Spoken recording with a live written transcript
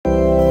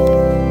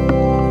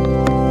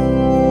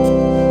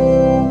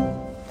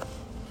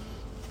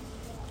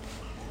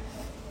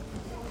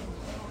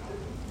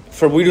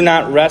For we do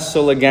not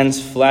wrestle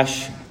against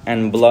flesh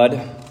and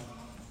blood,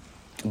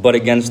 but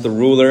against the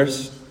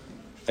rulers,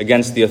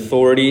 against the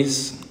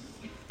authorities,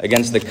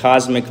 against the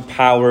cosmic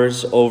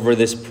powers over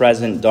this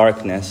present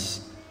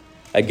darkness,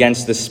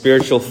 against the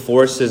spiritual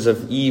forces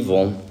of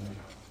evil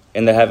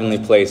in the heavenly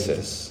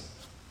places.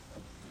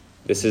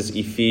 This is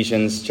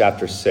Ephesians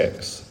chapter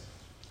 6.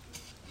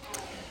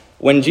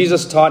 When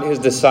Jesus taught his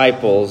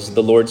disciples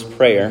the Lord's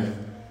Prayer,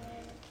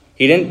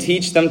 he didn't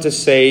teach them to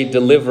say,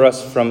 "Deliver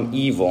us from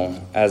evil,"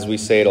 as we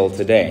say it all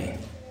today.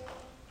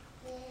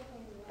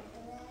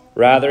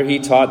 Rather, he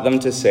taught them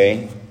to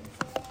say,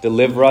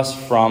 "Deliver us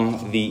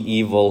from the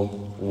evil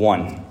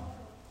one."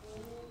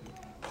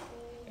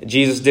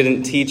 Jesus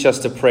didn't teach us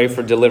to pray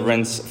for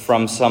deliverance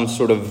from some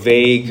sort of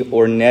vague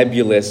or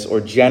nebulous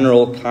or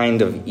general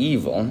kind of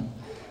evil.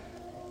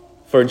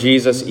 For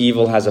Jesus,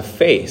 evil has a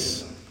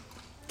face.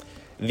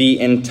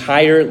 The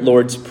entire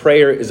Lord's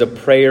Prayer is a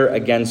prayer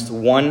against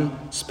one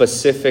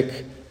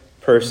specific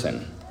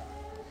person,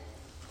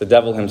 the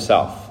devil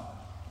himself.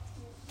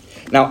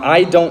 Now,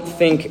 I don't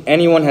think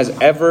anyone has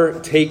ever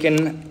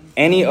taken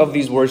any of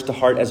these words to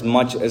heart as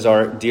much as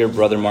our dear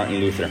brother Martin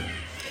Luther.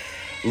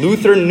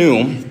 Luther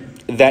knew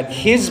that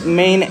his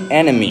main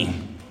enemy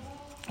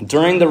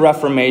during the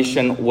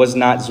Reformation was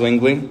not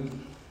Zwingli,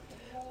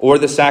 or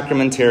the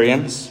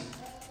Sacramentarians,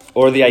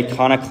 or the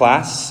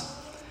iconoclasts,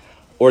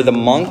 or the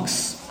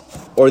monks,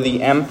 or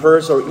the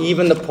emperors, or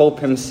even the Pope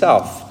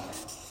himself.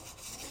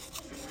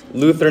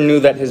 Luther knew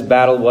that his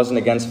battle wasn't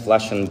against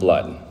flesh and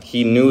blood.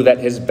 He knew that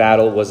his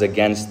battle was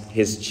against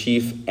his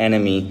chief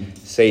enemy,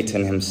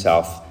 Satan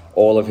himself,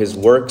 all of his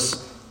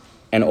works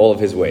and all of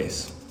his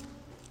ways.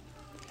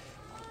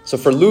 So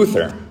for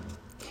Luther,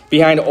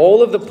 behind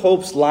all of the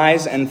Pope's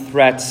lies and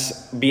threats,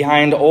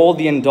 behind all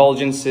the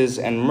indulgences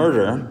and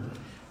murder,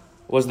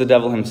 was the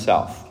devil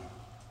himself.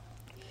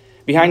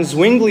 Behind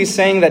Zwingli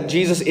saying that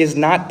Jesus is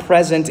not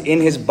present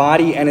in his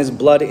body and his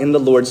blood in the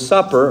Lord's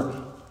Supper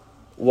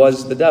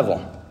was the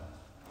devil.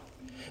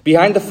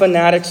 Behind the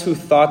fanatics who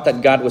thought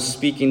that God was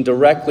speaking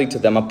directly to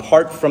them,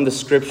 apart from the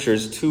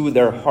scriptures, to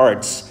their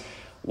hearts,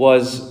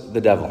 was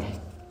the devil.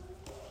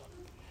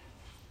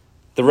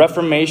 The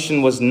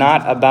Reformation was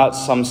not about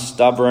some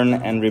stubborn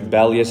and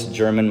rebellious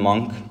German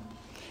monk,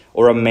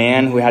 or a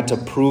man who had to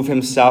prove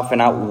himself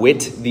and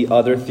outwit the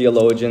other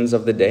theologians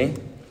of the day.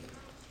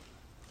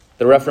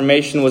 The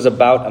Reformation was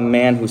about a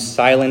man who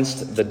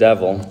silenced the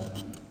devil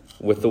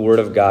with the word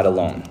of God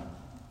alone.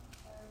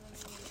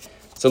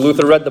 So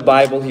Luther read the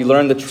Bible, he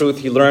learned the truth,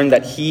 he learned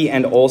that he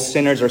and all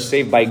sinners are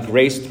saved by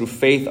grace through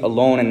faith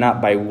alone and not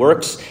by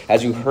works.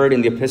 As you heard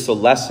in the epistle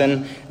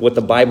lesson, what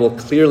the Bible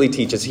clearly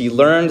teaches. He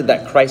learned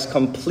that Christ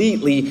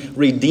completely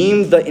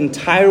redeemed the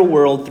entire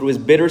world through his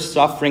bitter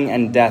suffering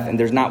and death, and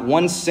there's not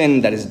one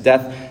sin that his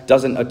death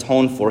doesn't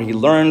atone for. He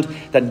learned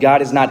that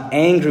God is not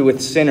angry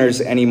with sinners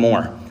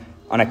anymore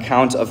on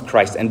account of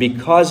Christ. And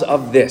because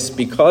of this,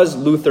 because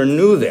Luther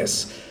knew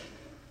this,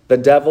 the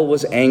devil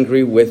was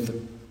angry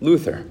with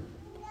Luther.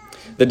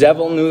 The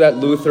devil knew that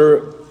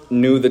Luther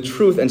knew the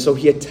truth, and so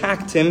he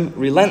attacked him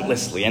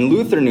relentlessly, and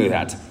Luther knew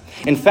that.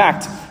 In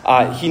fact,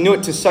 he knew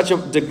it to such a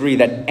degree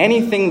that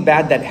anything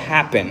bad that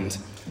happened,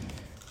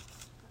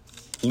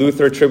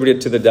 Luther attributed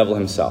to the devil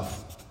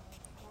himself.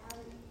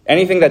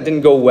 Anything that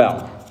didn't go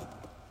well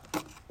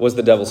was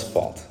the devil's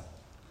fault.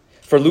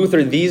 For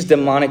Luther, these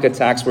demonic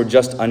attacks were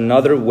just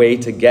another way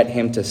to get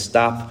him to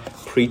stop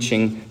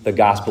preaching the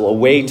gospel, a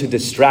way to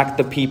distract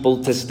the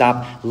people to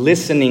stop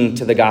listening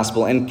to the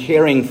gospel and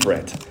caring for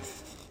it.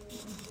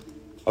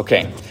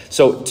 Okay,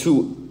 so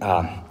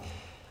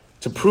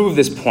to prove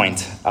this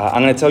point,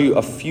 I'm going to tell you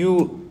a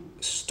few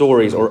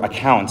stories or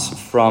accounts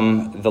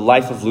from the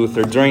life of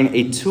Luther during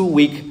a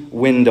 2-week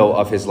window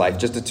of his life,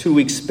 just a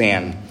 2-week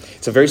span.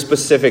 It's a very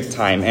specific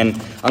time, and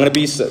I'm going to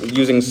be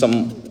using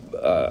some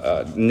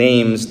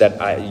names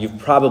that you've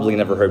probably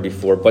never heard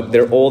before, but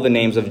they're all the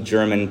names of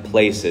German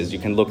places. You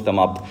can look them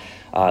up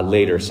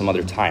later, some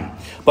other time.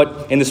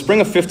 But in the spring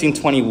of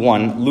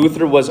 1521,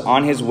 Luther was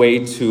on his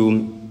way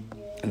to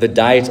the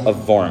Diet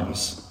of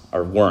Worms,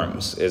 or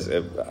worms,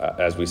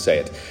 as we say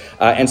it.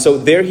 And so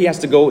there he has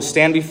to go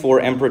stand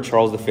before Emperor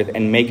Charles V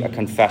and make a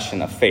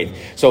confession of faith.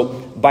 So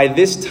by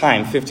this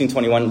time,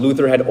 1521,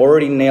 Luther had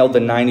already nailed the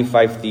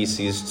 95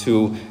 Theses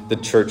to the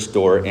church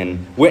door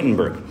in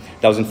Wittenberg.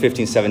 That was in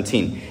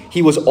 1517.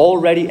 He was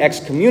already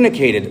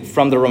excommunicated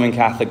from the Roman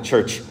Catholic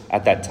Church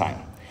at that time.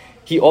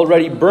 He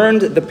already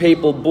burned the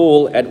papal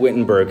bull at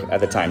Wittenberg at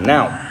the time.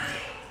 Now,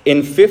 in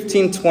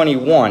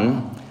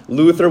 1521,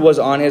 Luther was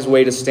on his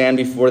way to stand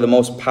before the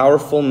most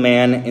powerful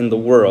man in the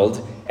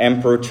world,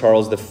 Emperor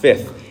Charles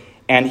V.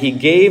 And he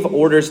gave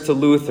orders to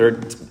Luther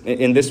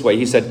in this way.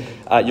 He said,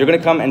 you're going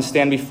to come and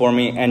stand before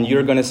me, and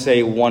you're going to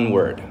say one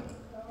word,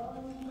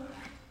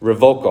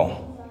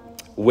 revoco,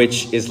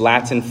 which is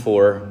Latin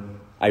for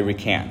I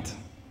recant.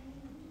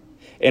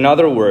 In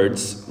other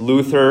words,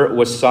 Luther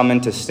was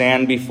summoned to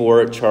stand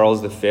before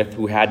Charles V,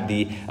 who had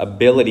the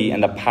ability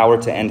and the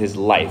power to end his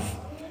life.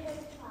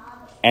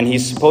 And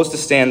he's supposed to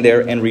stand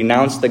there and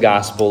renounce the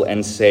gospel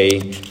and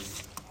say,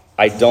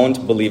 I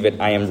don't believe it.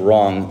 I am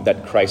wrong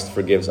that Christ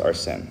forgives our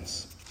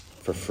sins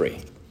for free,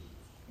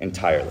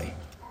 entirely.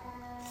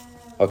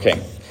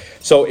 Okay,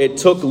 so it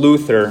took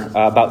Luther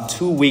about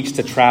 2 weeks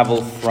to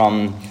travel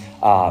from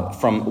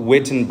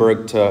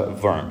Wittenberg to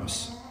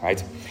Worms,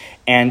 right?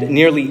 And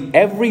nearly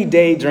every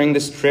day during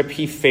this trip,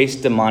 he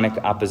faced demonic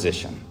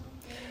opposition.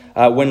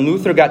 When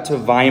Luther got to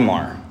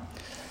Weimar,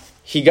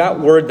 he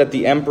got word that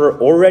the emperor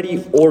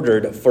already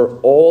ordered for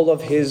all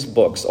of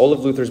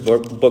Luther's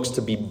books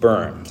to be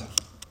burned.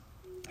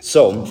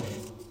 So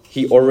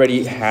he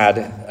already had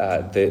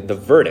the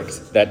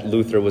verdict that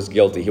Luther was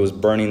guilty. He was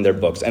burning their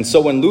books. And so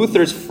when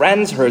Luther's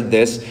friends heard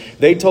this,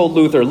 they told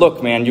Luther,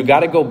 look, man, you got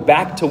to go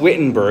back to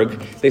Wittenberg.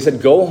 They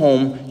said, go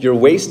home. You're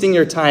wasting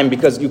your time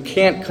because you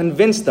can't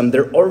convince them.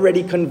 They're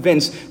already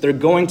convinced they're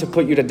going to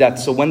put you to death.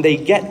 So when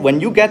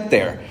you get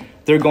there,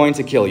 they're going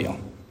to kill you.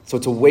 So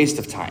it's a waste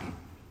of time.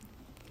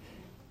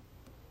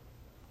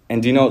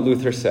 And do you know what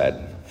Luther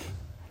said?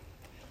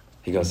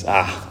 He goes,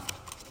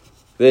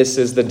 this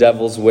is the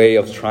devil's way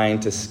of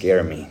trying to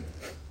scare me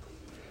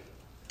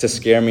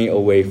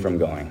away from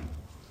going.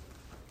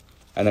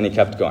 And then he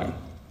kept going.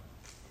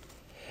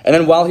 And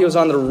then while he was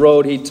on the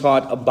road, he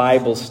taught a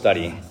Bible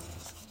study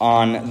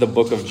on the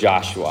book of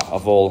Joshua,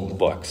 of all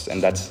books,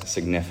 and that's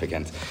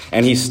significant.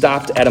 And he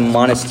stopped at a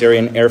monastery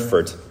in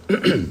Erfurt,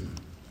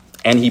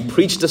 and he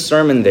preached a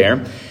sermon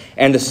there,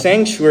 and the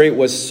sanctuary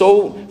was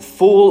so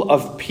full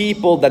of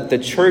people that the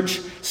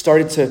church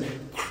started to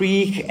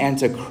creak and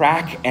to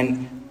crack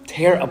and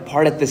tear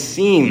apart at the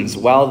seams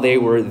while they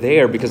were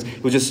there because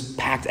it was just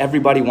packed.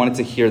 Everybody wanted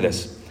to hear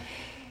this.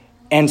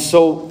 And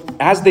so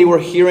as they were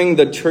hearing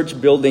the church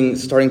building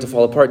starting to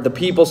fall apart, the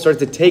people started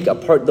to take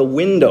apart the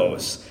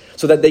windows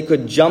so that they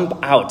could jump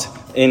out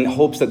in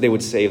hopes that they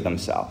would save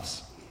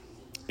themselves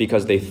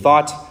because they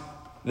thought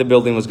the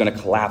building was going to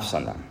collapse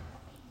on them.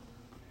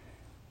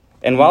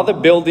 And while the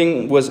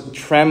building was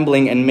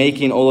trembling and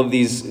making all of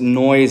these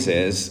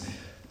noises,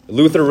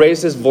 Luther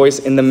raised his voice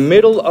in the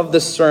middle of the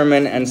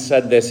sermon and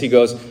said this. He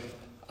goes,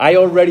 I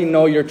already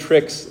know your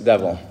tricks,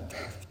 devil.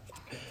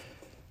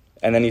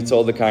 And then he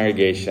told the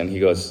congregation, he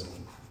goes,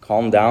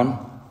 calm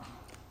down.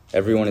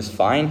 Everyone is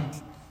fine.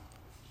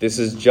 This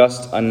is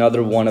just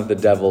another one of the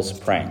devil's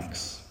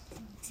pranks.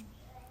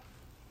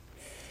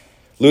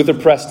 Luther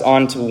pressed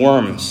on to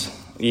Worms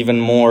even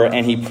more,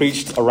 and he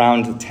preached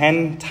around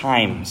 10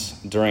 times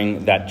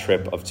during that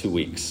trip of 2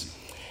 weeks.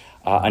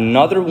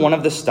 Another one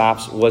of the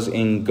stops was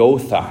in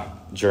Gotha,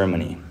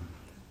 Germany.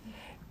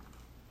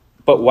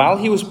 But while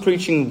he was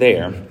preaching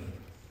there,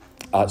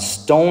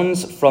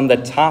 stones from the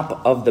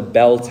top of the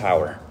bell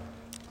tower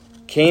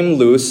came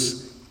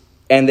loose,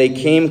 and they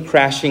came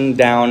crashing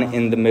down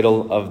in the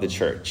middle of the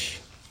church.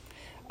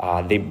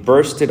 They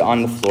bursted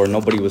on the floor.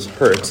 Nobody was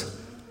hurt.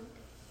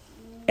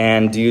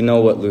 And do you know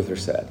what Luther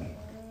said?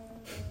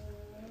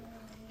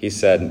 He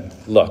said,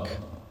 look,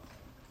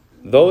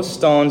 those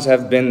stones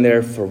have been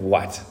there for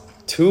what?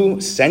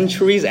 2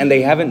 centuries and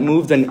they haven't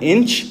moved an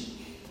inch?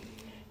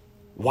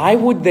 Why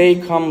would they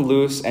come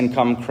loose and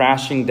come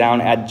crashing down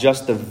at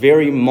just the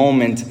very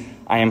moment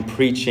I am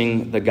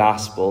preaching the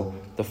gospel,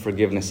 the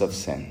forgiveness of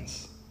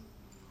sins?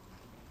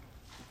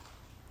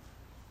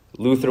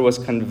 Luther was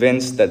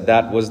convinced that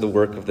that was the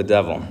work of the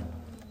devil.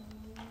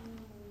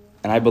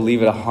 And I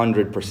believe it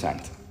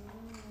 100%.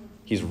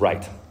 He's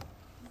right.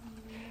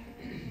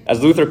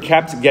 As Luther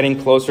kept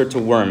getting closer to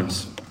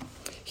Worms,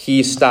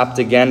 he stopped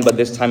again, but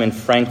this time in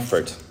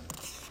Frankfurt.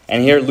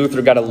 And here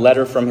Luther got a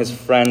letter from his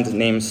friend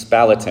named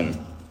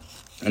Spalatin.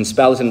 And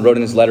Spalatin wrote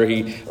in his letter,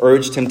 he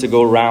urged him to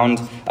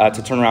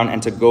turn around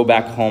and to go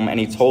back home. And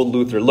he told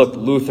Luther, look,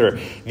 Luther,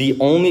 the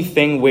only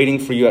thing waiting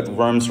for you at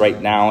Worms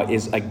right now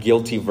is a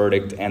guilty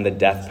verdict and the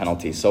death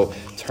penalty. So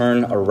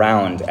turn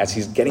around. As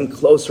he's getting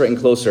closer and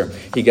closer,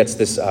 he gets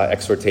this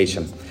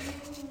exhortation.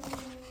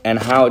 And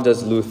how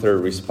does Luther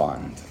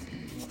respond?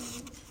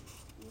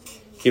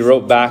 He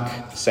wrote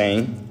back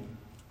saying,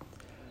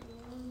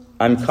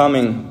 I'm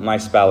coming, my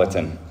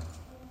Spalatin.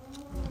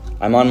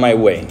 I'm on my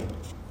way.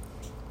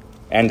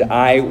 And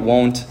I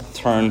won't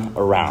turn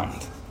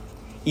around.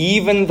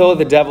 Even though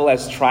the devil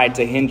has tried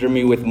to hinder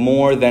me with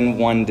more than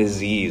one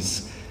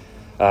disease.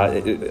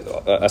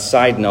 A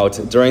side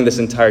note, during this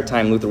entire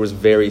time, Luther was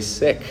very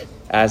sick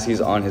as he's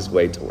on his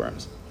way to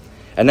Worms.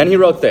 And then he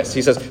wrote this.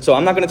 He says, so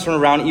I'm not going to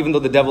turn around even though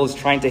the devil is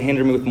trying to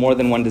hinder me with more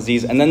than one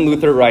disease. And then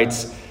Luther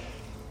writes,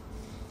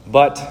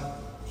 but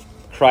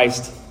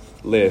Christ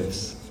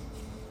lives.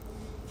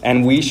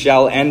 And we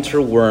shall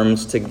enter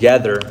Worms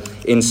together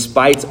in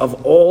spite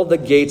of all the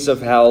gates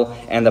of hell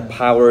and the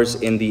powers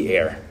in the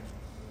air.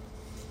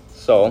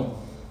 So,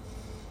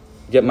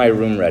 get my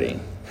room ready.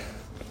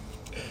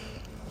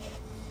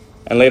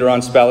 And later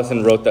on,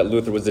 Spalatin wrote that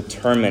Luther was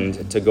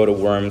determined to go to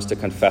Worms to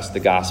confess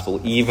the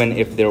gospel, even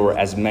if there were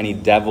as many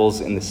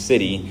devils in the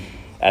city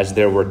as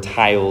there were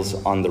tiles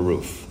on the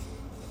roof.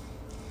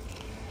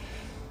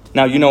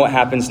 Now, you know what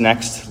happens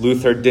next.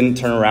 Luther didn't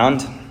turn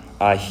around.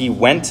 He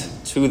went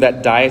to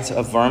that Diet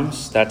of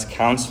Worms, that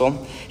council.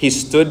 He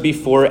stood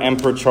before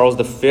Emperor Charles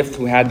V,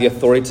 who had the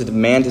authority to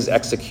demand his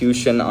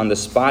execution on the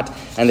spot.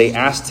 And they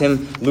asked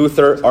him,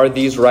 Luther, are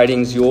these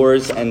writings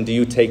yours? And do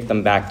you take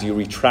them back? Do you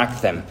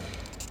retract them?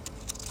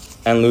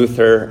 And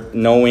Luther,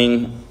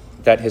 knowing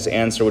that his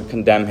answer would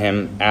condemn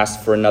him,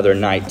 asked for another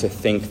night to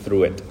think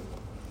through it.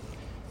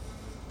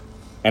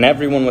 And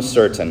everyone was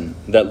certain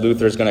that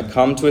Luther is going to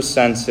come to his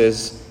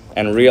senses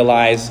and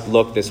realize,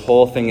 look, this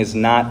whole thing is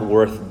not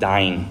worth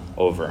dying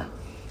over.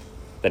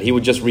 That he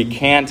would just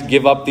recant,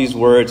 give up these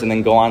words, and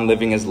then go on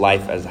living his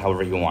life as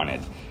however he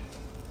wanted.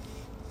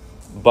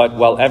 But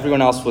while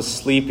everyone else was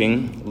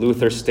sleeping,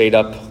 Luther stayed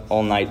up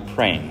all night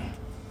praying.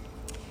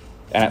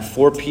 And at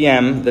 4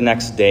 p.m. the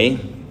next day,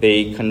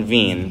 they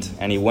convened,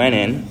 and he went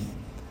in,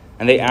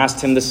 and they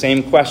asked him the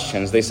same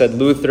questions. They said,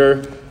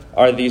 Luther,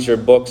 are these your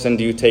books, and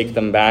do you take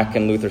them back?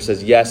 And Luther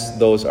says, yes,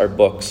 those are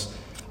books.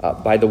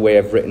 By the way,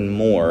 I've written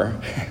more,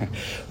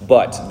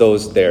 but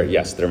those there,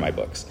 yes, they're my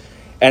books.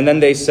 And then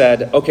they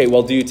said, okay,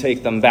 well, do you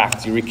take them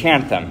back? Do you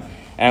recant them?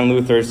 And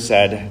Luther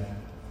said,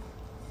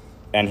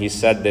 and he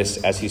said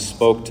this as he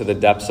spoke to the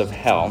depths of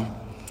hell,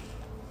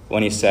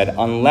 when he said,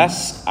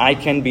 unless I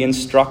can be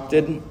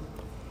instructed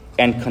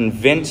and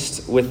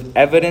convinced with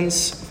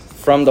evidence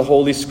from the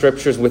Holy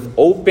Scriptures, with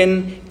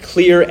open,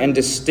 clear, and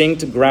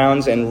distinct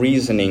grounds and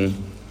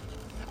reasoning,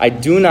 I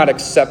do not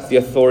accept the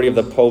authority of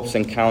the popes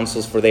and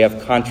councils, for they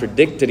have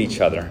contradicted each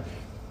other.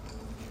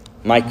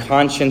 My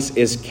conscience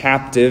is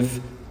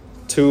captive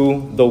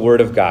to the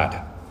Word of God,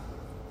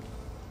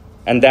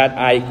 and that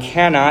I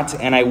cannot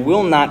and I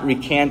will not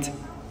recant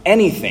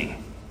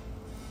anything.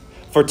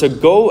 For to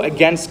go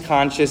against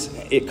conscience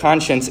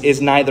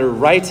is neither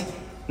right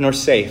nor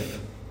safe.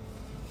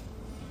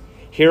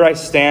 Here I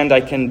stand, I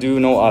can do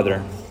no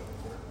other.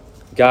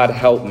 God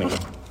help me.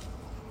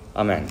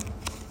 Amen.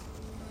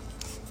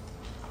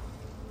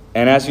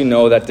 And as you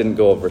know, that didn't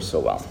go over so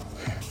well.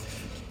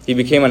 He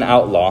became an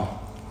outlaw,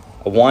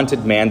 a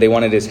wanted man. They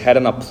wanted his head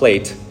on a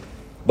plate.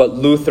 But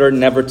Luther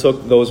never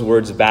took those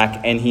words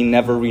back, and he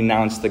never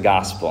renounced the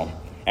gospel.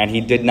 And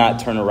he did not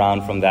turn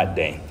around from that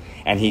day.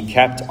 And he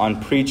kept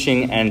on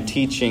preaching and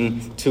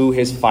teaching to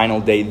his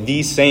final day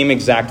the same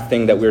exact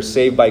thing, that we're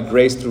saved by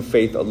grace through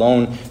faith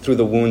alone, through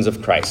the wounds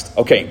of Christ.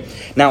 Okay,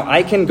 now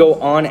I can go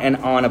on and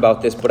on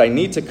about this, but I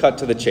need to cut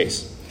to the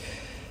chase.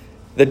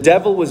 The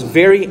devil was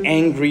very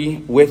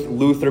angry with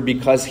Luther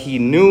because he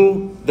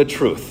knew the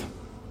truth.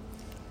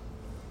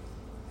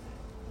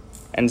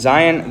 And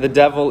Zion, the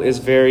devil is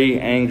very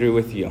angry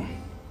with you.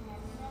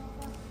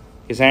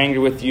 He's angry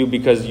with you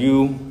because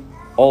you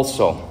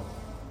also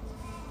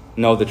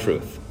know the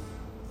truth.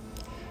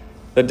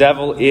 The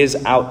devil is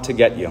out to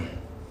get you.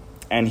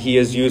 And he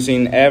is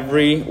using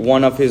every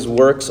one of his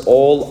works,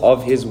 all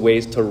of his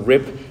ways, to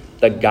rip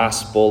the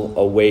gospel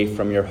away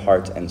from your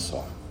heart and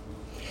soul.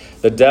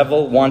 The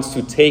devil wants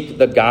to take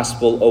the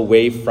gospel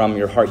away from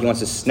your heart. He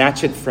wants to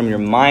snatch it from your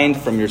mind,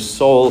 from your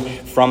soul,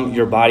 from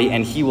your body,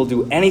 and he will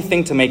do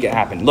anything to make it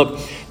happen. Look,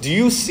 do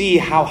you see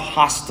how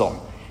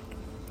hostile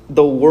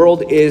the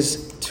world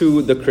is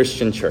to the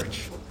Christian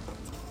church?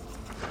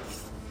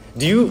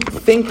 Do you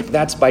think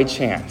that's by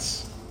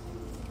chance?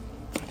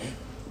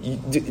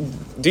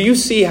 Do you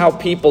see how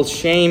people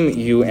shame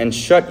you and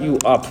shut you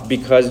up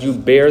because you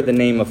bear the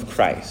name of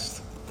Christ?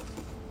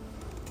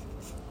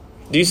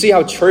 Do you see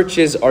how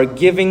churches are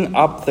giving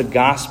up the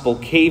gospel,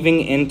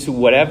 caving into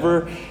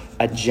whatever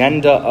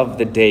agenda of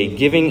the day,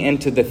 giving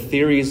into the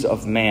theories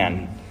of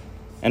man,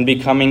 and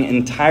becoming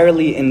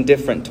entirely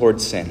indifferent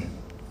towards sin?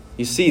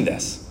 You see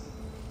this?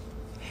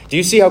 Do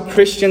you see how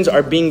Christians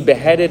are being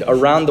beheaded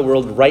around the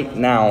world right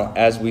now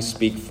as we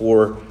speak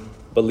for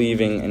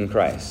believing in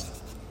Christ?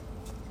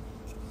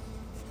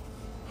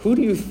 Who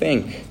do you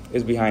think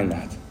is behind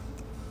that?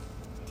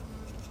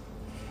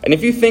 And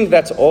if you think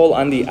that's all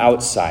on the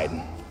outside,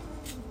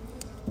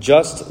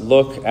 just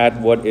look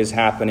at what is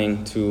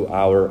happening to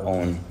our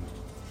own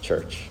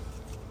church.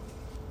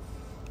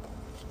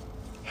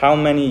 How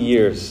many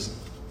years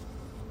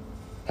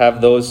have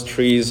those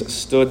trees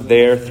stood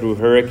there through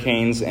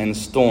hurricanes and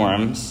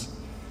storms,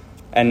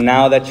 and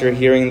now that you're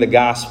hearing the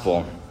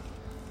gospel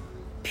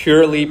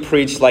purely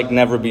preached like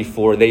never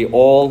before, they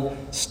all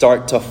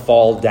start to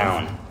fall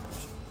down?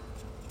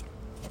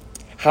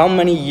 How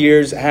many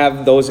years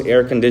have those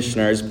air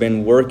conditioners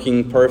been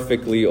working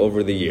perfectly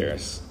over the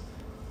years?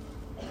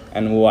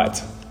 And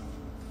what?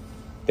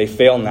 They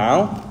fail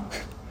now?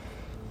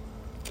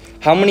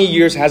 How many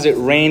years has it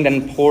rained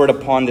and poured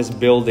upon this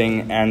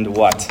building, and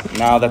what?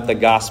 Now that the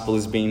gospel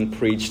is being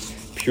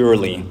preached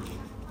purely,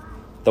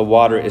 the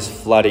water is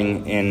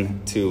flooding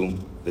into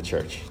the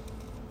church.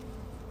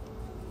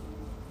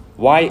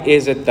 Why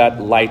is it that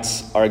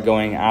lights are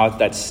going out,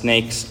 that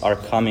snakes are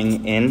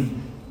coming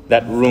in,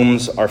 that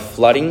rooms are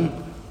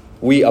flooding?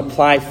 We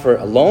apply for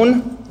a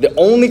loan. The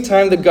only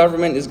time the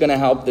government is going to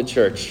help the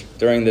church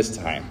during this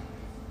time.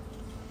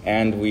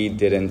 And we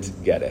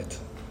didn't get it.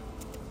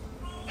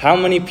 How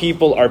many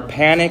people are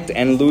panicked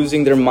and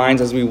losing their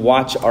minds as we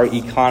watch our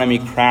economy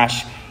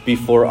crash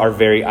before our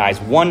very eyes.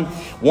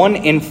 One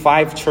in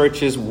 5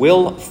 churches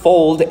will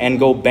fold and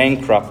go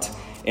bankrupt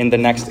in the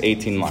next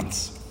 18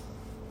 months.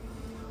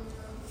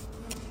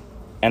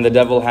 And the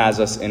devil has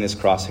us in his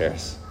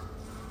crosshairs.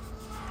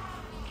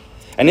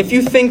 And if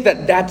you think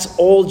that that's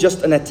all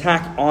just an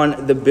attack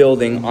on the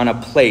building, on a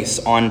place,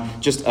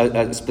 on just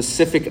a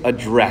specific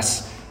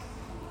address,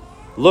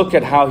 look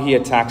at how he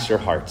attacks your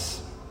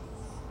hearts.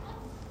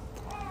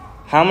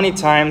 How many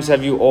times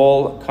have you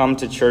all come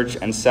to church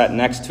and sat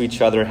next to each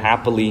other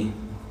happily,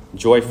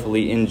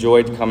 joyfully,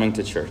 enjoyed coming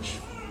to church?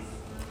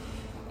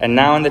 And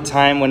now in the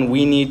time when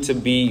we need to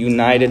be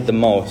united the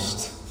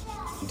most,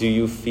 do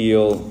you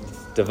feel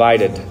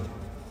divided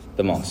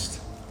the most?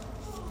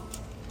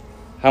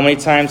 How many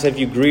times have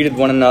you greeted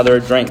one another,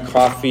 drank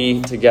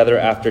coffee together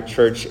after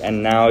church,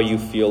 and now you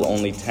feel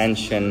only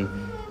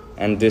tension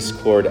and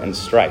discord and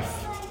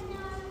strife?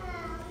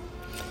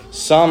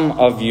 Some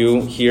of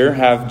you here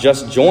have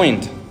just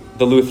joined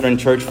the Lutheran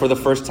Church for the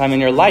first time in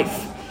your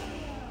life.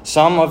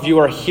 Some of you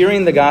are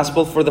hearing the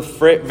gospel for the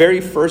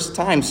very first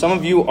time. Some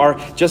of you are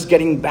just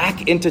getting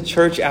back into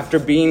church after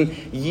being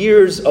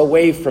years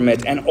away from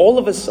it. And all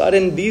of a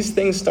sudden, these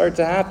things start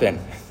to happen.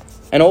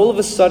 And all of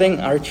a sudden,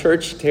 our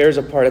church tears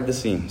apart at the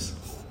seams.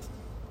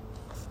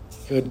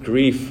 Good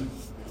grief.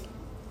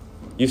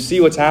 You see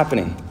what's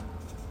happening.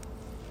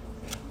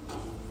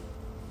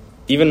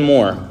 Even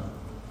more,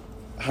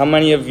 how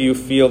many of you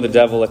feel the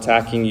devil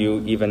attacking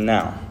you even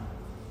now?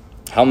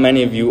 How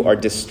many of you are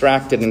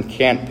distracted and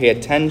can't pay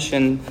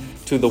attention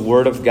to the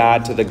Word of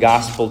God, to the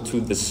gospel, to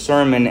the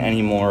sermon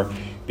anymore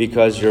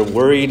because you're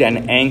worried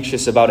and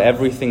anxious about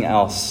everything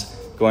else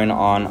going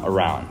on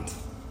around?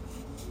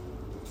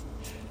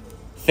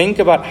 Think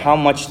about how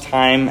much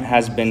time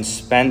has been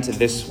spent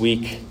this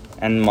week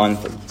and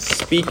month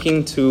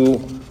speaking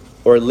to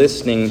or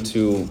listening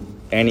to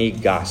any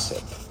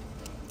gossip,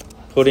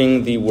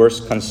 putting the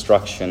worst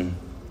construction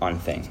on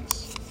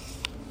things.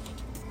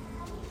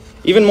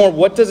 Even more,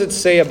 what does it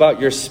say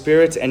about your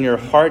spirit and your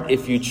heart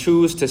if you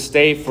choose to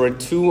stay for a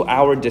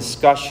 2-hour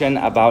discussion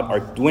about our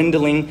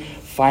dwindling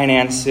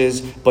finances,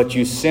 but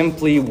you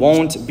simply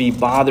won't be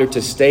bothered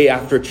to stay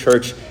after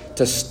church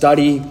to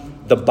study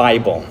the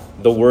Bible,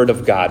 the Word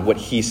of God, what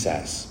He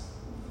says?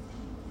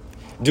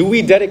 Do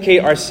we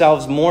dedicate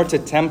ourselves more to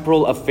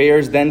temporal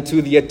affairs than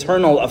to the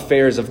eternal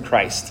affairs of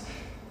Christ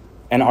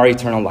and our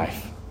eternal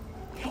life?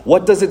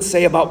 What does it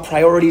say about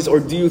priorities, or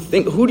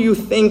who do you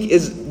think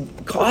is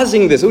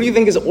causing this? Who do you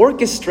think is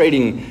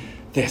orchestrating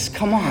this?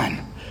 Come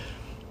on.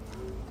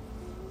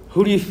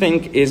 Who do you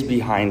think is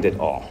behind it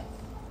all?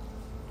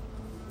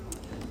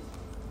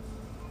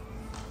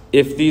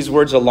 If these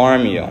words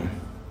alarm you,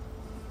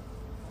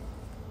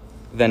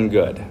 then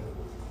good.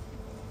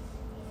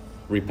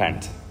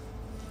 Repent.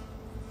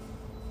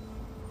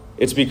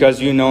 It's because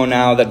you know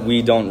now that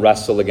we don't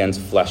wrestle against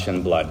flesh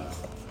and blood.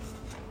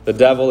 The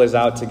devil is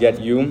out to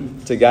get you,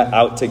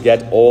 out to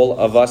get all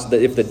of us.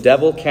 That if the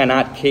devil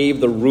cannot cave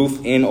the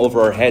roof in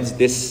over our heads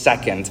this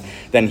second,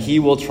 then he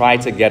will try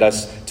to get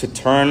us to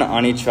turn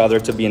on each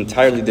other, to be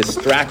entirely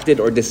distracted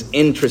or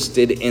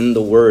disinterested in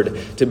the word,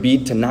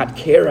 to not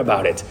care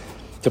about it,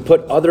 to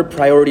put other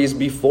priorities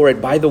before it.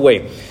 By the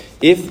way,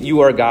 if you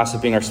are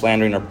gossiping or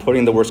slandering or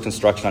putting the worst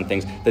construction on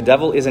things, the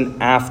devil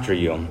isn't after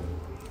you.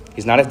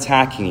 He's not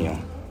attacking you.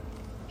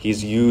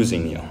 He's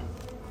using you.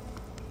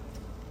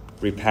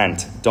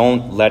 Repent.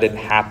 Don't let it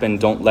happen.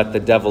 Don't let the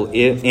devil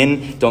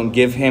in. Don't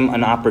give him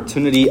an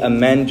opportunity.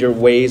 Amend your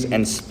ways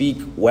and speak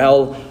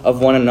well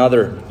of one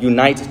another.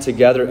 Unite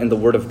together in the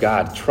Word of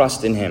God.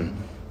 Trust in Him.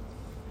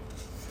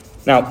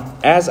 Now,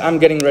 as I'm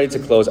getting ready to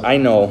close, I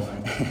know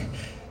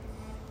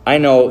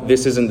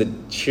this isn't the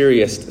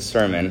cheeriest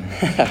sermon,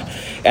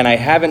 and I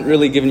haven't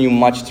really given you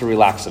much to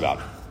relax about.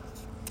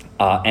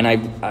 And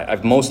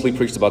I've mostly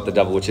preached about the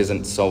devil, which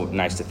isn't so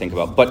nice to think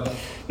about. But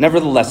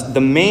nevertheless, the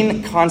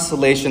main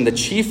consolation, the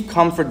chief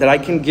comfort that I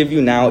can give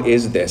you now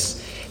is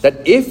this: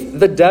 that if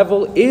the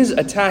devil is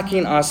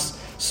attacking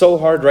us so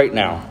hard right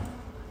now,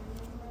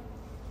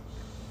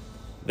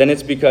 then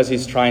it's because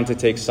he's trying to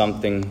take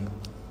something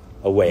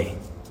away.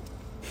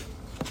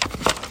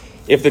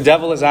 If the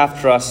devil is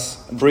after us,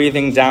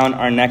 breathing down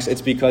our necks,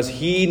 it's because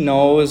he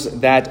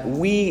knows that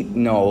we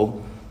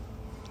know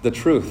the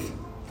truth.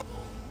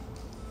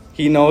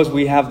 He knows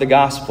we have the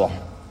gospel.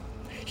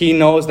 He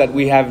knows that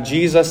we have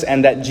Jesus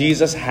and that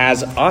Jesus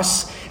has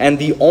us. And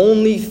this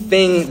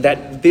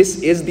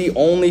is the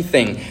only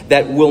thing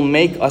that will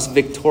make us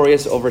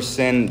victorious over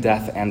sin,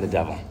 death, and the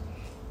devil.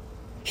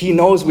 He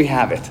knows we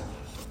have it.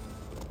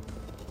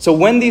 So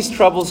when these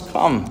troubles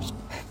come,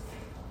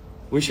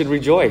 we should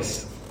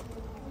rejoice.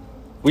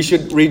 We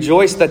should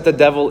rejoice that the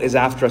devil is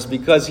after us,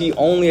 because he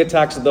only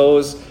attacks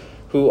those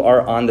who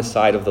are on the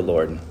side of the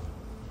Lord.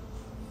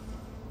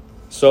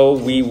 So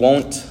we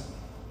won't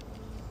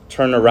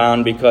turn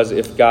around, because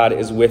if God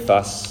is with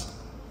us,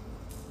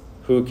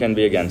 who can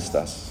be against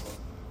us?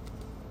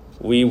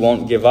 We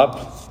won't give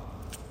up.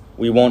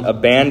 We won't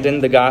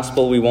abandon the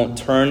gospel. We won't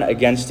turn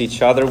against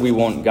each other. We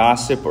won't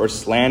gossip or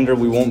slander.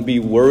 We won't be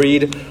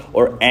worried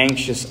or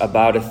anxious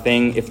about a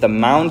thing. If the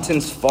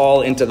mountains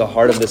fall into the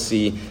heart of the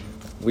sea,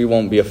 we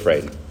won't be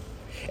afraid.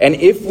 And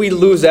if we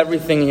lose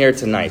everything here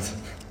tonight,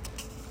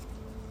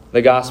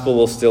 the gospel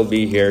will still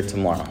be here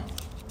tomorrow.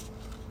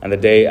 And the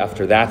day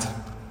after that,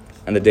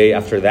 and the day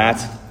after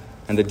that,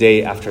 and the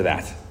day after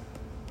that.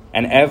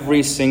 And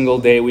every single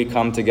day we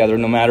come together,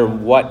 no matter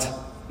what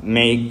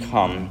may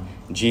come,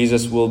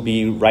 Jesus will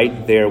be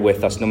right there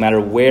with us, no matter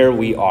where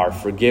we are,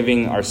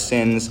 forgiving our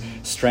sins,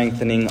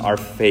 strengthening our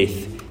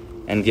faith,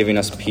 and giving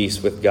us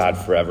peace with God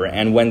forever.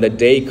 And when the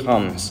day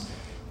comes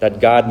that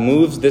God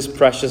moves this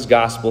precious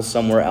gospel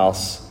somewhere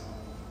else,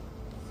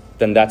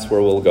 then that's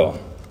where we'll go.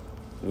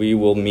 We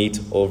will meet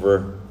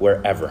over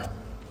wherever.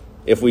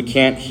 If we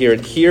can't hear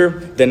it here,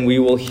 then we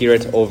will hear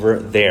it over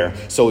there.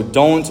 So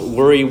don't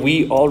worry.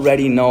 We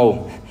already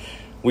know.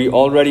 We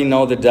already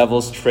know the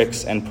devil's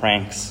tricks and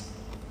pranks.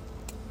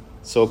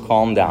 So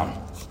calm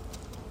down.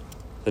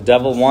 The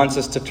devil wants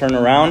us to turn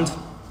around,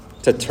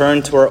 to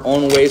turn to our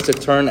own ways, to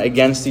turn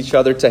against each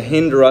other, to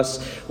hinder us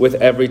with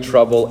every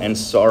trouble and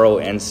sorrow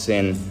and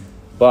sin.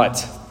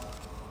 But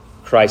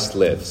Christ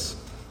lives.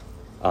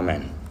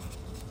 Amen.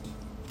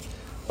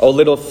 O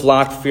little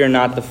flock, fear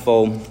not the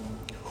foe,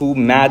 who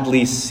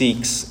madly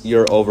seeks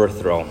your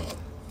overthrow.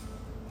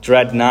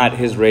 Dread not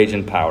his rage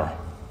and power.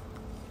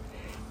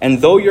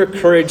 And though your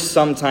courage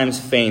sometimes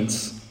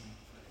faints,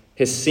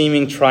 his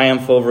seeming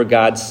triumph over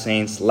God's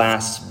saints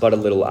lasts but a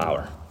little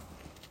hour.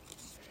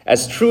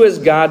 As true as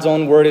God's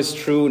own word is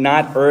true,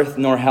 not earth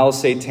nor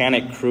hell's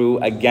satanic crew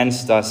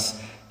against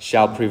us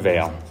shall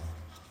prevail.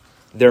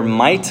 Their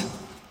might,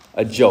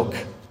 a joke,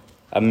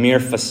 a mere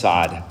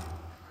facade.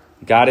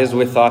 God is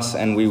with us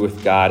and we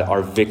with God.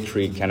 Our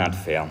victory cannot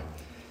fail.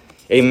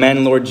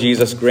 Amen, Lord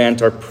Jesus,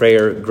 grant our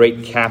prayer.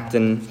 Great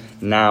Captain,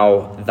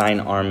 now thine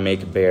arm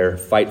make bare.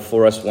 Fight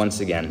for us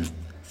once again.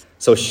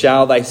 So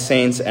shall thy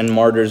saints and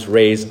martyrs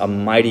raise a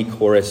mighty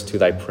chorus to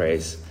thy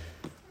praise.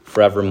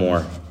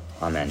 Forevermore.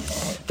 Amen.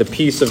 The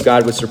peace of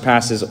God which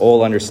surpasses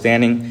all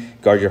understanding,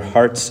 guard your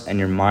hearts and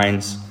your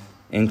minds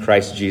in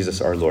Christ Jesus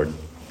our Lord.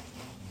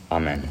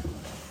 Amen.